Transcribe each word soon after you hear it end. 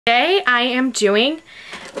Today I am doing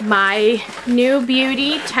my new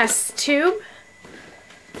beauty test tube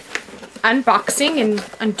unboxing and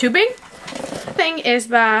untubing. The thing is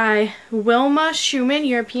by Wilma Schumann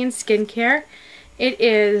European Skincare. It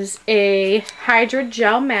is a Hydra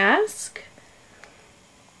Gel Mask.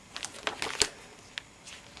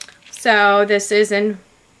 So this is in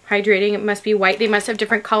hydrating. It must be white. They must have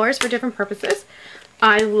different colors for different purposes.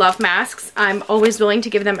 I love masks. I'm always willing to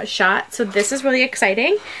give them a shot. So this is really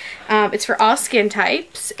exciting. It's for all skin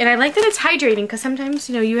types. And I like that it's hydrating because sometimes,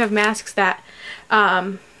 you know, you have masks that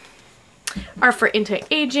are for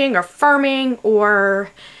anti-aging or firming or,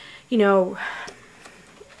 you know,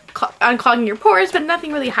 unclogging your pores, but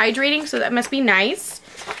nothing really hydrating. So that must be nice.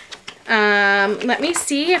 Let me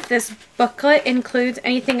see if this booklet includes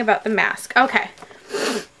anything about the mask. Okay.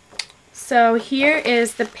 So here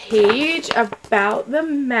is the page about the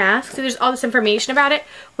mask. So there's all this information about it,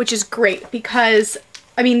 which is great because,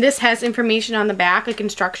 I mean, this has information on the back, like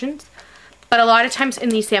instructions. But a lot of times in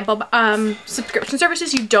these sample subscription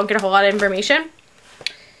services, you don't get a whole lot of information.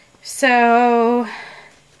 So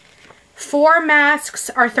 4 masks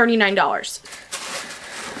are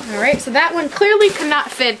 $39. All right, so that one clearly could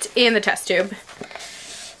not fit in the test tube.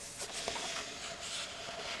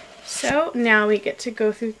 So now we get to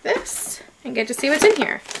go through this and get to see what's in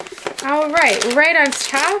here. All right, right on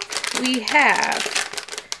top we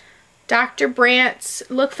have Dr. Brandt's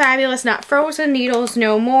Look Fabulous Not Frozen Needles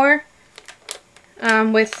No More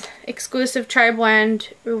with exclusive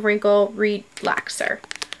tri-blend wrinkle relaxer.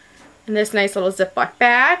 And this nice little Ziploc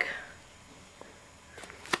bag.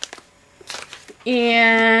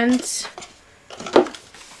 And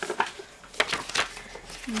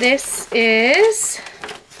this is,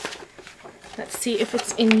 let's see if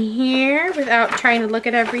it's in here without trying to look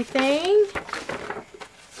at everything.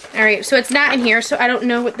 Alright, so it's not in here, so I don't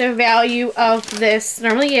know what the value of this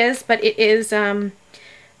normally is, but it is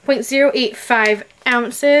 0.085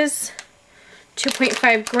 ounces,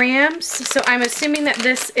 2.5 grams. So I'm assuming that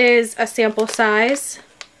this is a sample size.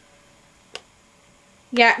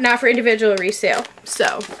 Yeah, not for individual resale.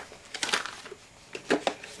 So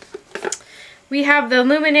we have the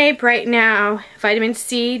Lumine Bright Now Vitamin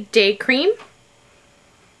C Day Cream.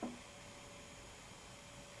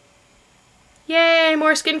 Yay,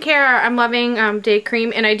 more skincare. I'm loving day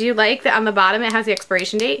cream, and I do like that on the bottom it has the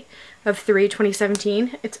expiration date of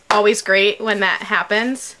 3/2017. It's always great when that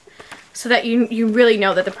happens so that you really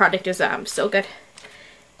know that the product is still good.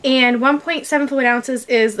 And 1.7 fluid ounces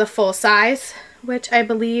is the full size, which I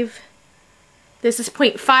believe this is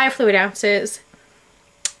 0.5 fluid ounces,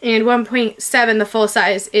 and 1.7, the full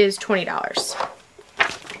size, is $20. So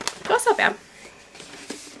that's not bad.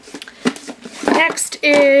 Next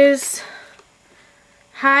is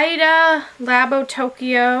Hida Labo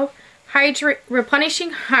Tokyo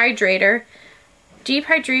Replenishing Hydrator. Deep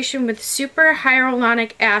hydration with super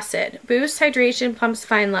hyaluronic acid. Boosts hydration, plumps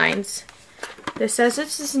fine lines. This says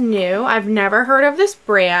this is new. I've never heard of this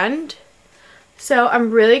brand. So I'm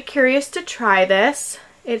really curious to try this.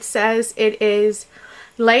 It says it is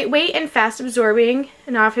lightweight and fast absorbing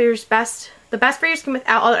and offers the best for your skin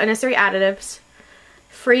without all the unnecessary additives.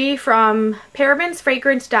 Free from parabens,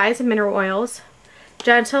 fragrance, dyes, and mineral oils.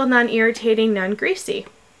 Gentle, non-irritating, non-greasy.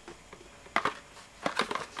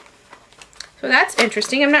 So that's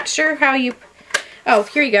interesting. I'm not sure how you... Oh,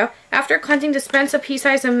 here you go. After cleansing, dispense a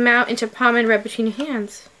pea-sized amount into palm and rub between your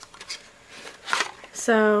hands.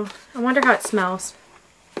 So, I wonder how it smells.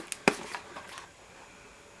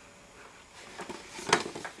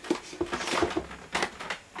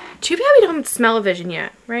 Too bad we don't have smell-o-vision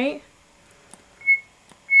yet, right?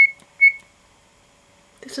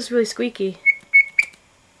 This is really squeaky.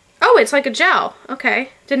 Oh, it's like a gel. Okay.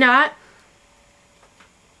 Did not.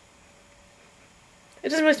 It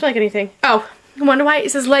doesn't really smell like anything. Oh, I wonder why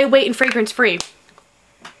it says lightweight and fragrance free.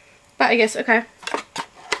 But I guess, okay.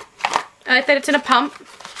 I like that it's in a pump,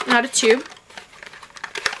 not a tube.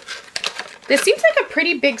 This seems like a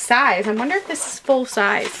pretty big size. I wonder if this is full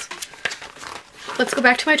size. Let's go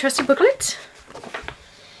back to my trusty booklet.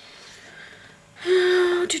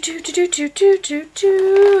 I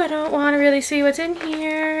don't want to really see what's in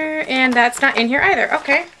here. And that's not in here either.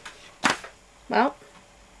 Okay. Well,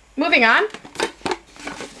 moving on.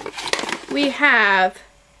 We have,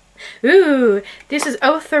 ooh, this is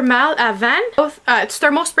Eau Thermale Avant. It's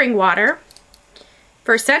thermal spring water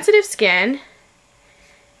for sensitive skin.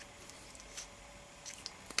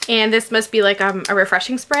 And this must be like a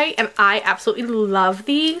refreshing spray, and I absolutely love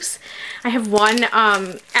these. I have one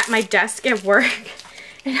at my desk at work,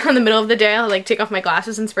 and in the middle of the day I'll like take off my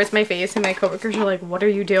glasses and spritz my face, and my coworkers are like, what are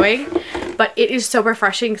you doing? But it is so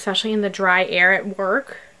refreshing, especially in the dry air at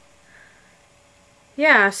work.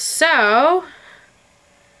 yeah, so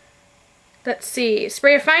let's see.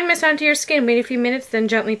 Spray a fine mist onto your skin, wait a few minutes, then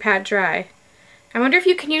gently pat dry. I wonder if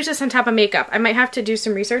you can use this on top of makeup. I might have to do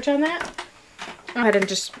some research on that. Go ahead and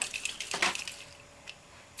just...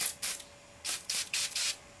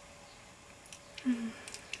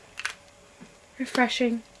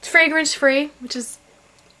 refreshing. It's fragrance free, which is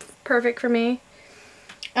perfect for me.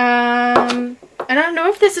 I don't know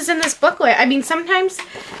if this is in this booklet. I mean, sometimes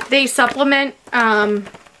they supplement, you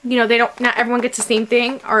know, not everyone gets the same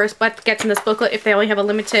thing, or what gets in this booklet if they only have a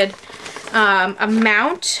limited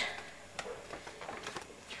amount.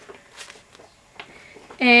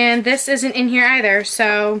 And this isn't in here either,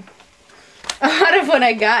 so a lot of what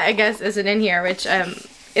I got, I guess, isn't in here, which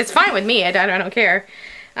it's fine with me. I don't care,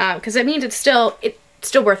 because it means it's still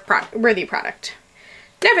worthy product.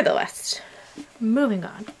 Nevertheless, moving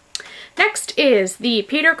on. Next is the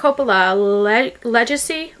Peter Coppola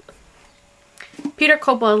Legacy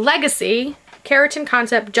Keratin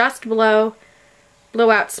Concept Just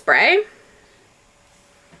Blowout Spray.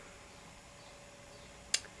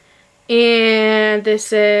 And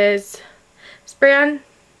this is spray,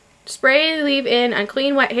 leave in on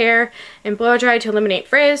clean wet hair and blow dry to eliminate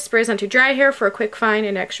frizz. Sprays onto dry hair for a quick fine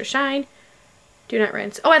and extra shine. Do not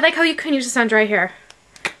rinse. Oh, I like how you can use this on dry hair.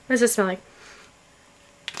 What does this smell like?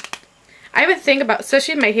 I would think about,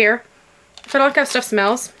 especially in my hair, if I don't like how stuff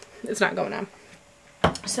smells, it's not going on.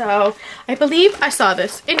 So, I believe I saw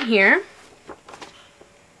this in here.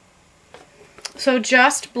 So,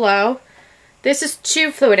 Just Blow. This is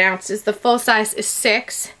 2 fluid ounces. The full size is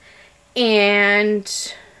 6. And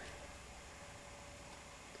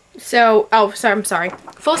so, oh, sorry, I'm sorry.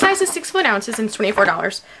 Full size is 6 fluid ounces and it's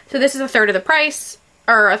 $24. So this is a third of the price,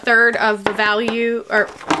 or a third of the value, or a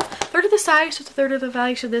third of the size, so it's a third of the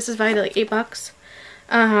value. So this is valued at like $8.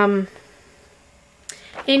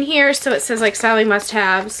 In here, so it says like styling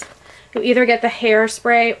must-haves. You'll either get the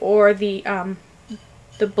hairspray or the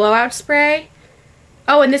blowout spray.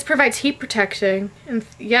 Oh, and this provides heat protection. And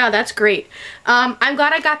yeah, that's great. I'm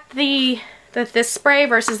glad I got this spray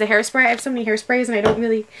versus the hairspray. I have so many hairsprays and I don't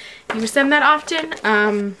really use them that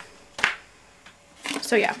often.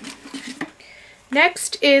 So yeah.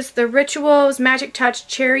 Next is the Rituals Magic Touch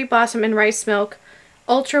Cherry Blossom and Rice Milk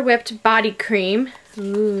Ultra Whipped Body Cream.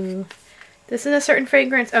 Ooh. This is a certain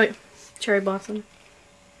fragrance. Oh, wait. Cherry Blossom.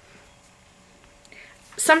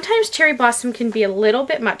 Sometimes Cherry Blossom can be a little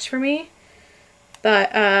bit much for me.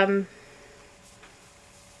 But,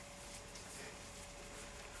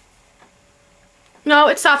 no,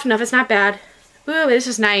 it's soft enough. It's not bad. Ooh, this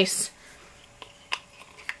is nice.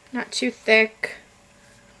 Not too thick.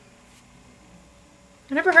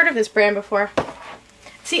 I never heard of this brand before.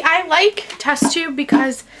 See, I like Test Tube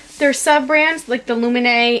because their sub-brands, like the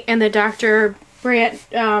Lumine and the Dr. brand,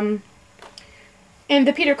 and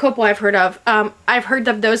the Peter Coppola I've heard of. I've heard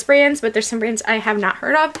of those brands, but there's some brands I have not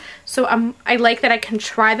heard of. So I like that I can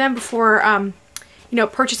try them before, you know,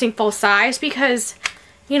 purchasing full size, because,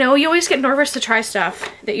 you know, you always get nervous to try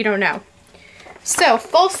stuff that you don't know. So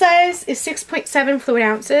full size is 6.7 fluid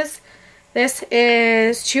ounces. This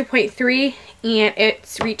is 2.3 and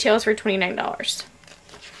it retails for $29.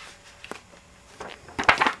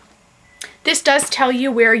 This does tell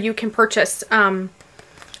you where you can purchase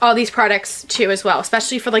all these products too as well,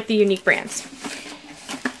 especially for like the unique brands.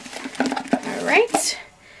 Alright.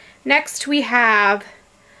 Next we have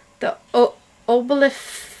the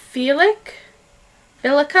Obelophilica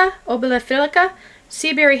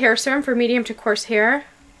Sea Berry Hair Serum for medium to coarse hair.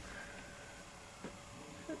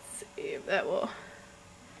 Let's see if that will...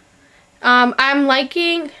 I'm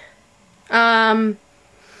liking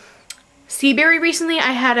Sea Berry recently.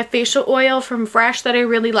 I had a facial oil from Fresh that I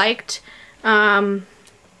really liked. So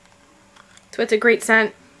it's a great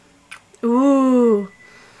scent. Ooh,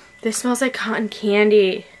 this smells like cotton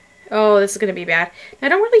candy. Oh, this is going to be bad. I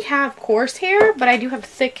don't really have coarse hair, but I do have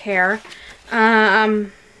thick hair.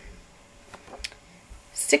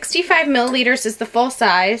 65 milliliters is the full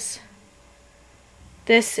size.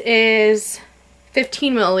 This is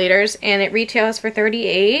 15 milliliters and it retails for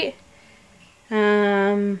 $38.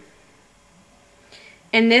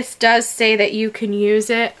 And this does say that you can use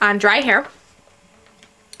it on dry hair.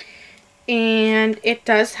 And it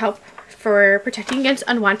does help for protecting against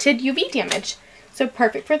unwanted UV damage. So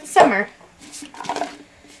perfect for the summer. A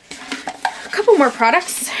couple more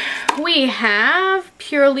products. We have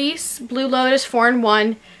Purlisse Blue Lotus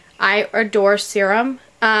 4-in-1 I Adore Serum.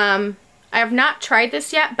 I have not tried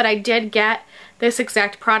this yet, but I did get this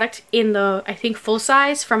exact product in the, I think, full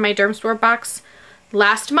size from my Derm Store box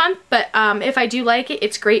last month. But if I do like it,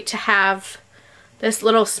 it's great to have this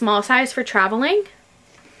little small size for traveling.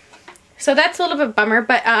 So that's a little bit bummer,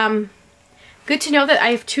 but good to know that I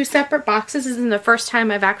have 2 separate boxes. This isn't the first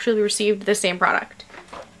time I've actually received the same product.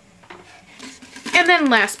 And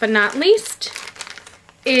then last but not least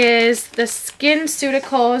is the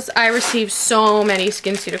SkinCeuticals. I received so many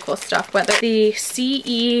SkinCeutical stuff, whether the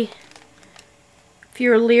CE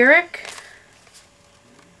Furlyric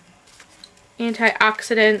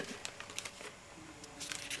Antioxidant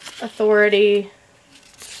Authority,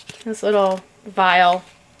 this little vial.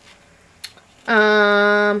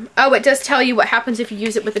 Oh, it does tell you what happens if you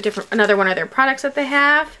use it with another one of their products that they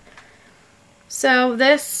have. So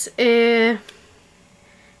this is,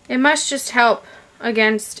 it must just help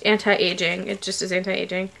against anti-aging. It just is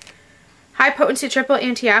anti-aging. High potency triple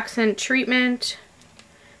antioxidant treatment.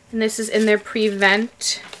 And this is in their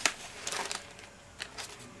Prevent.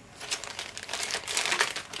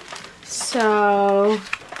 So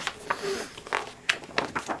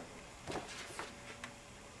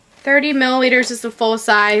 30 milliliters is the full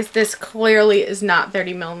size. This clearly is not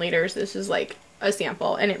 30 milliliters. This is like a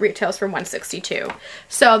sample, and it retails for $162.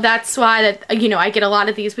 So that's why that, you know, I get a lot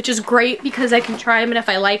of these, which is great because I can try them, and if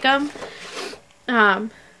I like them,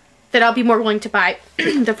 then I'll be more willing to buy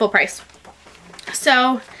the full price.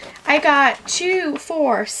 So I got 2,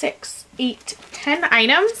 4, 6, 8, 10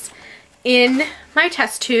 items in my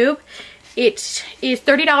test tube. It is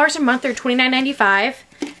 $30 a month or $29.95.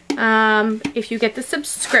 If you get the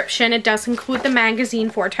subscription, it does include the magazine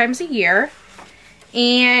 4 times a year.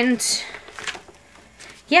 And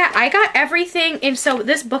yeah, I got everything. And so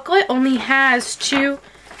this booklet only has 2,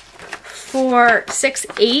 4, 6,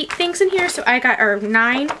 8 things in here. So I got, or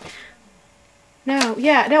 9. No,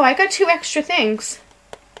 yeah, no, I got 2 extra things.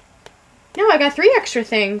 No, I got 3 extra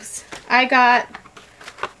things. I got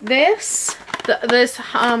this,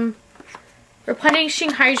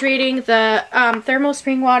 replenishing, hydrating, the thermal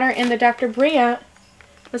spring water, and the Dr. Bria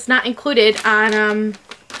was not included on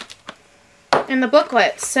in the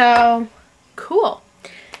booklet. So cool.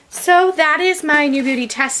 So that is my new beauty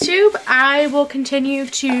test tube. I will continue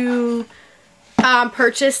to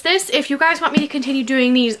purchase this. If you guys want me to continue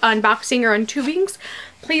doing these unboxing or untubings,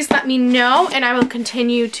 please let me know and I will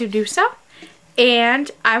continue to do so. And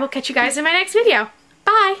I will catch you guys in my next video.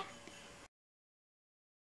 Bye!